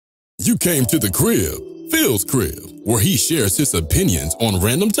You came to the crib, Phil's crib, where he shares his opinions on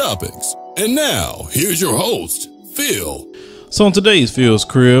random topics. And now, here's your host, Phil. So on today's Phil's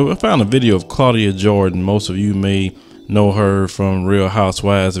Crib, I found a video of Claudia Jordan. Most of you may know her from Real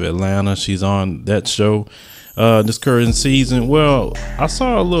Housewives of Atlanta. She's on that show this current season. Well, I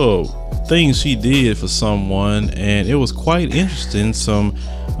saw a little thing she did for someone, and it was quite interesting. Some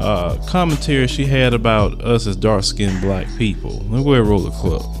commentary she had about us as dark-skinned black people. Let me go ahead and roll the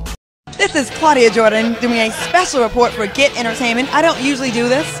clip. This is Claudia Jordan doing a special report for Get Entertainment. I don't usually do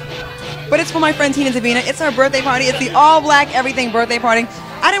this, but it's for my friend Tina Davina. It's her birthday party. It's the all-black everything birthday party.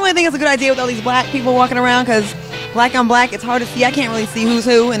 I didn't really think it's a good idea with all these black people walking around because black on black, it's hard to see. I can't really see who's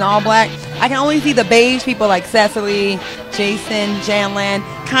who in all black. I can only see the beige people like Cecily, Jason, Janlan,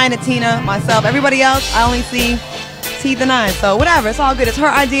 kind of Tina, myself. Everybody else, I only see teeth and eyes. So whatever, it's all good. It's her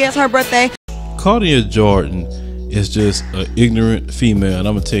idea. It's her birthday. Claudia Jordan is just an ignorant female, and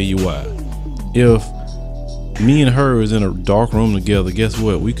I'm gonna tell you why. If me and her was in a dark room together, guess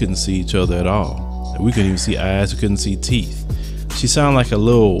what? We couldn't see each other at all. We couldn't even see eyes. We couldn't see teeth. She sounded like a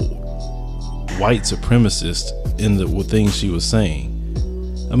little white supremacist in the things she was saying.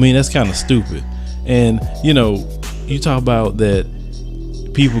 I mean, that's kind of stupid. And you know, you talk about that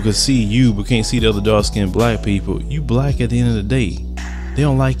people could see you but can't see the other dark-skinned black people. You black at the end of the day. They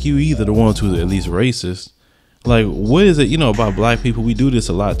don't like you either, the ones who are at least racist. Like, what is it, you know, about black people? We do this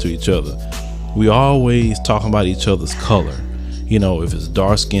a lot to each other. We always talking about each other's color. You know, if it's a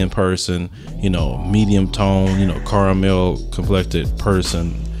dark-skinned person, you know, medium tone, you know, caramel complected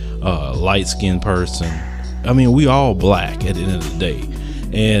person, light-skinned person. I mean, we all black at the end of the day.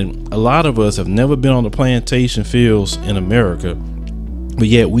 And a lot of us have never been on the plantation fields in America, but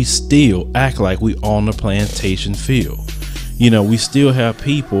yet we still act like we on the plantation field. You know, we still have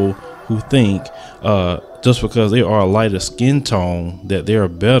people who think just because they are a lighter skin tone that they are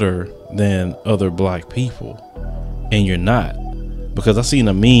better than other black people, and you're not. Because I seen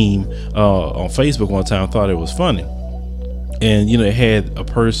a meme on Facebook one time, thought it was funny, and you know, it had a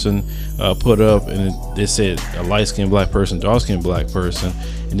person put up, and it said a light-skinned black person, dark-skinned black person,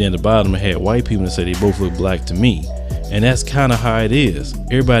 and then at the bottom it had white people that said they both look black to me. And that's kind of how it is.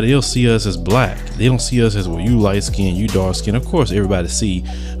 Everybody else see us as black. They don't see us as, well, you light skin, you dark skin. Of course, everybody see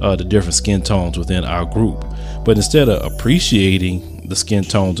the different skin tones within our group. But instead of appreciating the skin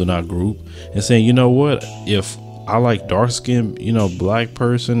tones in our group and saying, you know what, if I like dark skin, you know, black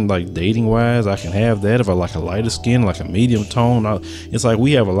person, like dating wise, I can have that. If I like a lighter skin, like a medium tone, it's like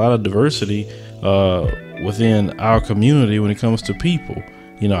we have a lot of diversity within our community when it comes to people.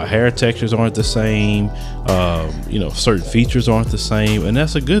 You know, our hair textures aren't the same, you know, certain features aren't the same, and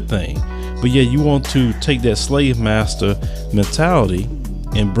that's a good thing. But yeah, you want to take that slave master mentality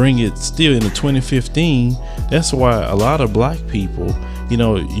and bring it still into 2015. That's why a lot of black people, you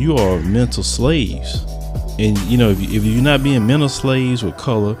know, you are mental slaves. And you know, if you're not being mental slaves with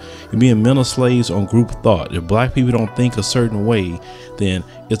color, you're being mental slaves on group thought. If black people don't think a certain way, then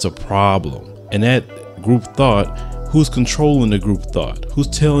it's a problem. And that group thought, who's controlling the group thought? Who's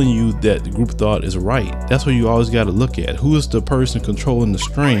telling you that the group thought is right? That's what you always got to look at. Who is the person controlling the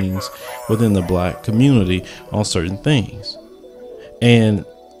strings within the black community on certain things? And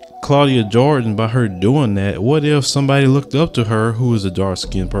Claudia Jordan, by her doing that, what if somebody looked up to her who is a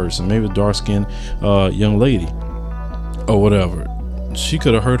dark-skinned person, maybe a dark-skinned young lady or whatever? She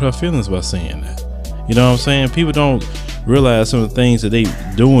could have hurt her feelings by saying that. You know what I'm saying? People don't realize some of the things that they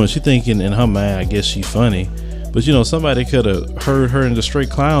doing. She thinking in her mind, I guess she funny. But you know, somebody could have heard her and just straight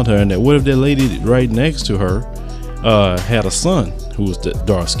clowned her. And that, what if that lady right next to her had a son who was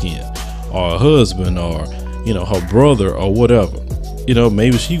dark skinned, or a husband, or you know, her brother, or whatever? You know,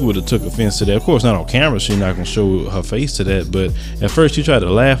 maybe she would have took offense to that. Of course, not on camera. She's not gonna show her face to that. But at first, she tried to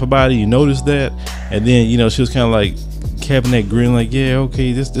laugh about it. You noticed that, and then you know, she was kind of like having that grin, like, yeah,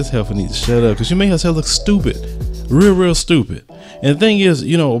 okay, this heifer needs to shut up, because she made herself look stupid, real stupid. And the thing is,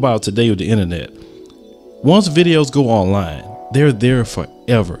 you know, about today with the internet. Once videos go online, they're there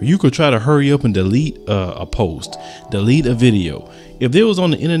forever. You could try to hurry up and delete a post, delete a video. If there was on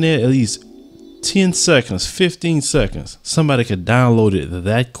the internet at least 10 seconds, 15 seconds, somebody could download it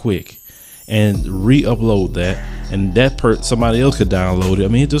that quick and re-upload that, and somebody else could download it. I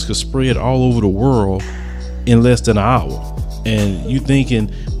mean, it just could spread all over the world in less than an hour. And you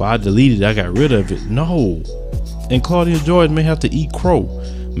thinking, well, I deleted it, I got rid of it. No. And Claudia Jordan may have to eat crow.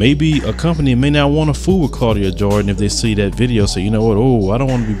 Maybe a company may not want to fool with Claudia Jordan if they see that video. So, you know what? Oh, I don't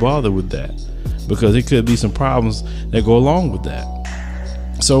want to be bothered with that, because it could be some problems that go along with that.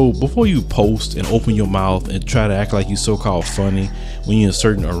 So before you post and open your mouth and try to act like you so-called funny when you're in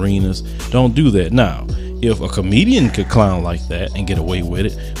certain arenas, don't do that. Now, if a comedian could clown like that and get away with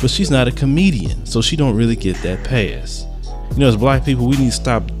it, but she's not a comedian, so she don't really get that pass. You know, as black people, we need to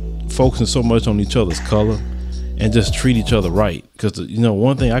stop focusing so much on each other's color and just treat each other right. Because, you know,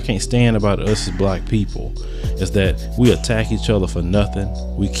 one thing I can't stand about us as black people is that we attack each other for nothing.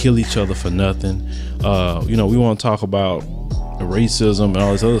 We kill each other for nothing. You know, we want to talk about racism and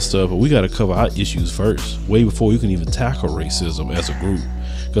all this other stuff, but we got to cover our issues first, way before you can even tackle racism as a group.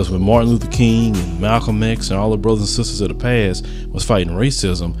 Because when Martin Luther King and Malcolm X and all the brothers and sisters of the past was fighting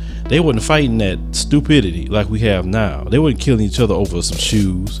racism, they wasn't fighting that stupidity like we have now. They wasn't killing each other over some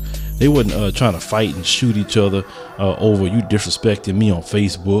shoes. They wasn't trying to fight and shoot each other over you disrespecting me on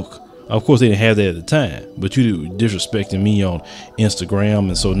Facebook. Of course, they didn't have that at the time, but you disrespecting me on Instagram,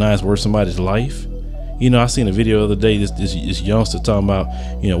 and so now it's worth somebody's life. You know, I seen a video the other day, this youngster talking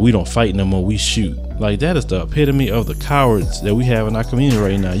about, you know, we don't fight no more, we shoot. Like, that is the epitome of the cowards that we have in our community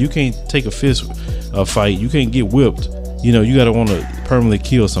right now. You can't take a fist fight, you can't get whipped. You know, you gotta want to permanently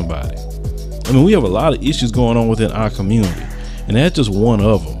kill somebody. I mean, we have a lot of issues going on within our community, and that's just one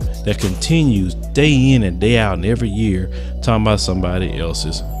of them that continues day in and day out and every year talking about somebody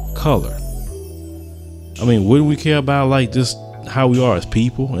else's color. I mean, wouldn't we care about like just how we are as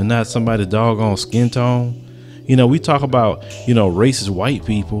people and not somebody's doggone skin tone? You know, we talk about, you know, racist white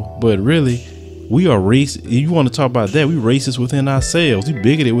people, but really we are racist. You want to talk about that, we racist within ourselves. We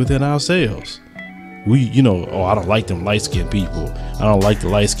bigoted within ourselves. We, you know, oh, I don't like them light-skinned people. I don't like the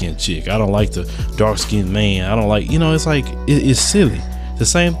light-skinned chick. I don't like the dark-skinned man. I don't like, you know, it's like, it's silly. The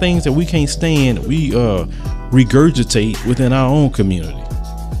same things that we can't stand, we regurgitate within our own community.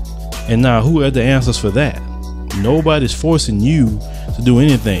 And now, who had the answers for that? Nobody's forcing you to do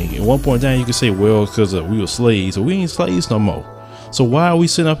anything. At one point in time, you can say, well, because we were slaves, so we ain't slaves no more. So why are we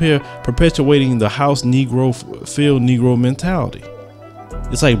sitting up here perpetuating the house Negro, field Negro mentality?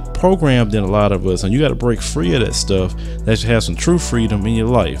 It's like programmed in a lot of us, and you got to break free of that stuff. That should have some true freedom in your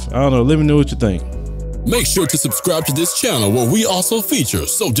life. I don't know. Let me know what you think. Make sure to subscribe to this channel where we also feature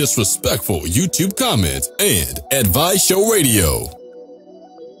So Disrespectful YouTube comments and Advice Show Radio.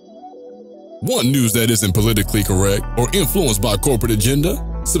 Want news that isn't politically correct or influenced by corporate agenda?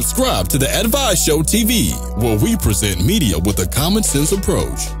 Subscribe to the Advice Show TV, where we present media with a common sense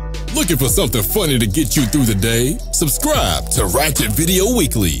approach. Looking for something funny to get you through the day? Subscribe to Ratchet Video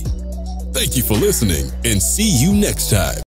Weekly. Thank you for listening, and see you next time.